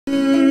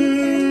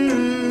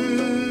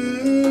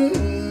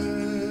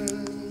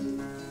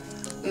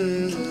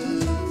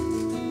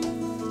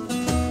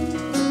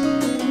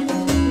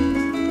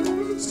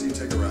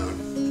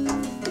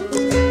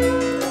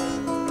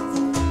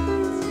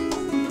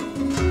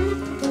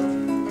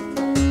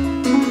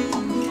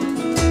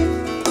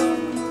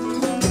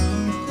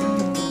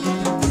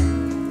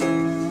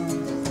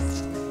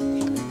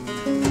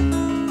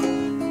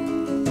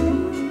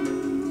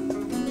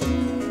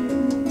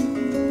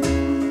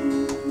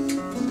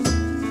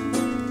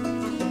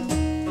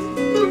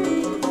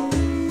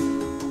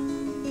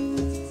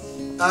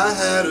I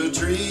had a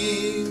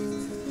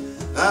dream,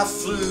 I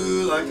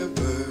flew like a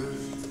bird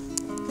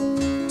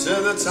to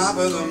the top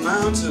of the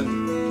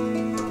mountain,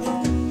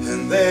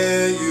 and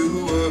there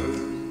you were,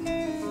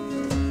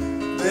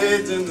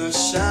 bathed in the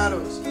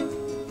shadows,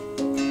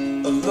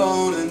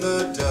 alone in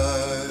the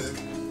dark,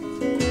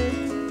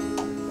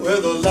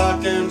 with a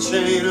lock and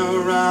chain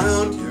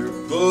around your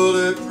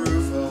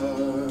bulletproof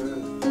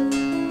heart.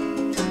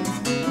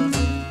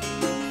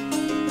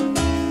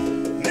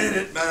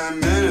 Minute by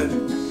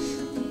minute,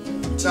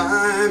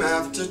 time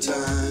after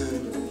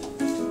time,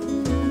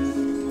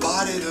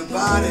 body to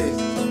body,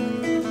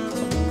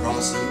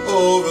 crossing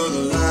over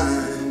the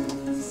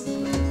lines,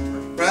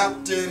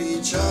 wrapped in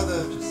each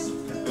other,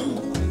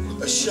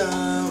 a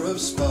shower of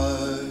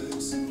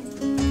sparks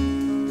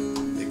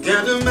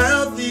began to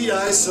melt the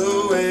ice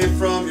away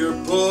from your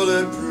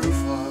bulletproof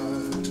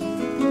heart.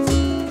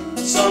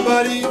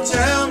 Somebody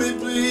tell me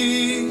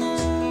please,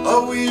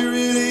 are we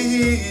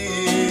really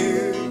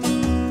here?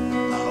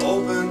 I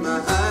opened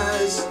my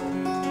eyes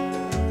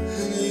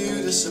and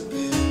you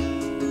disappeared,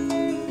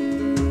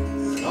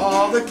 and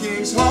all the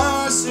king's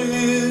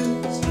horses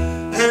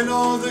and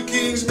all the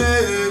king's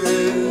men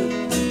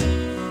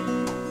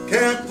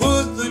can't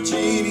put the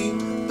genie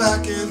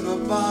back in the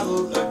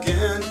bottle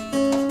again.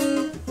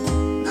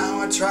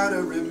 Now I try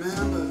to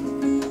remember,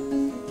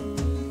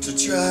 to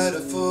try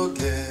to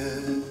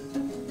forget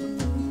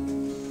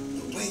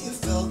the way you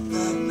felt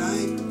that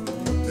night,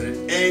 but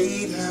it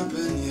ain't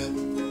happened yet.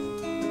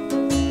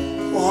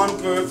 One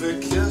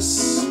perfect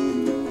kiss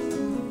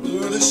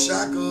blew the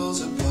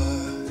shackles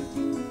apart,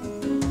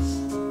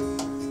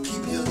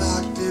 keep you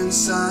locked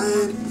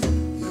inside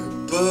your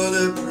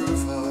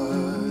bulletproof heart.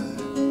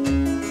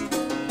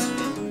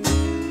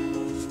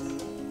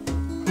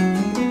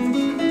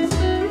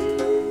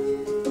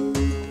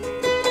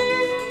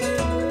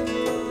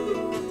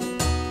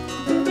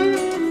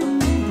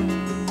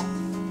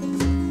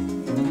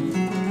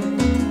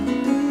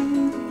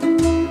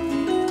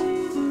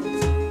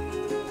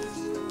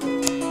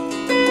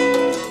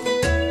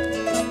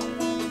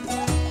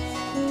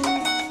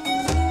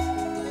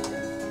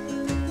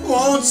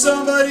 Won't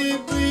somebody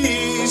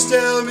please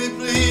tell me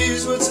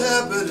please what's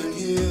happening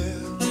here?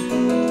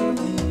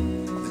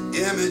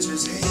 The image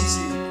is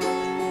hazy,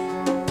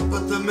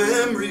 but the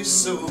memory's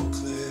so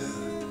clear,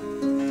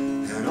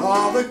 and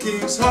all the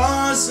king's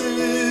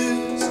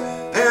horses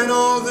and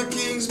all the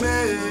king's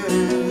men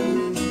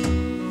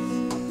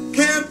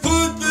can't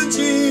put the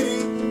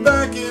genie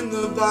back in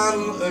the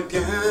bottle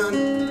again.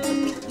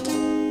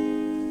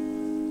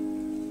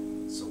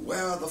 So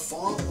where are the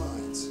fault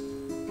lines?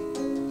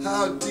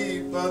 How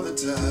deep are the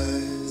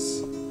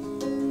ties?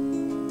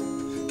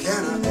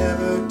 Can I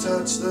ever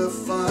touch the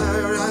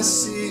fire I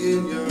see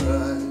in your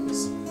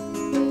eyes?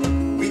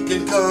 We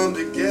can come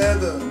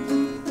together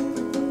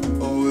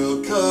or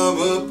we'll come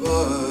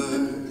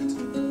apart,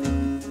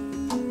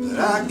 but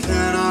I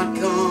cannot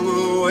come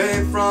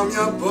away from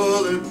your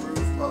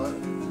bulletproof heart.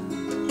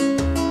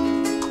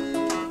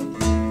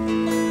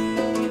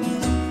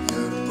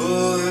 Your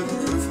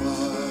bulletproof heart.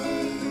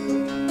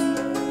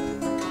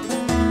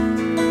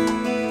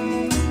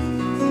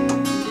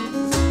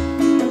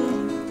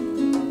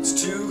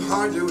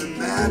 Hard to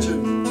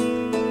imagine,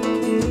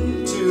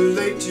 too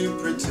late to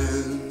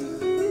pretend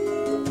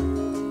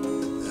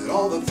that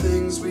all the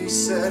things we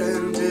said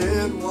and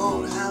did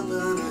won't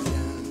happen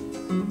again.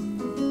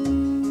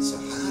 So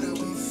how do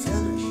we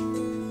finish?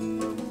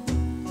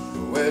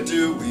 Where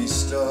do we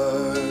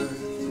start?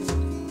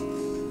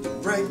 To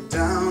break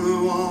down the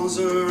walls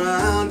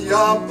around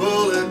your boat.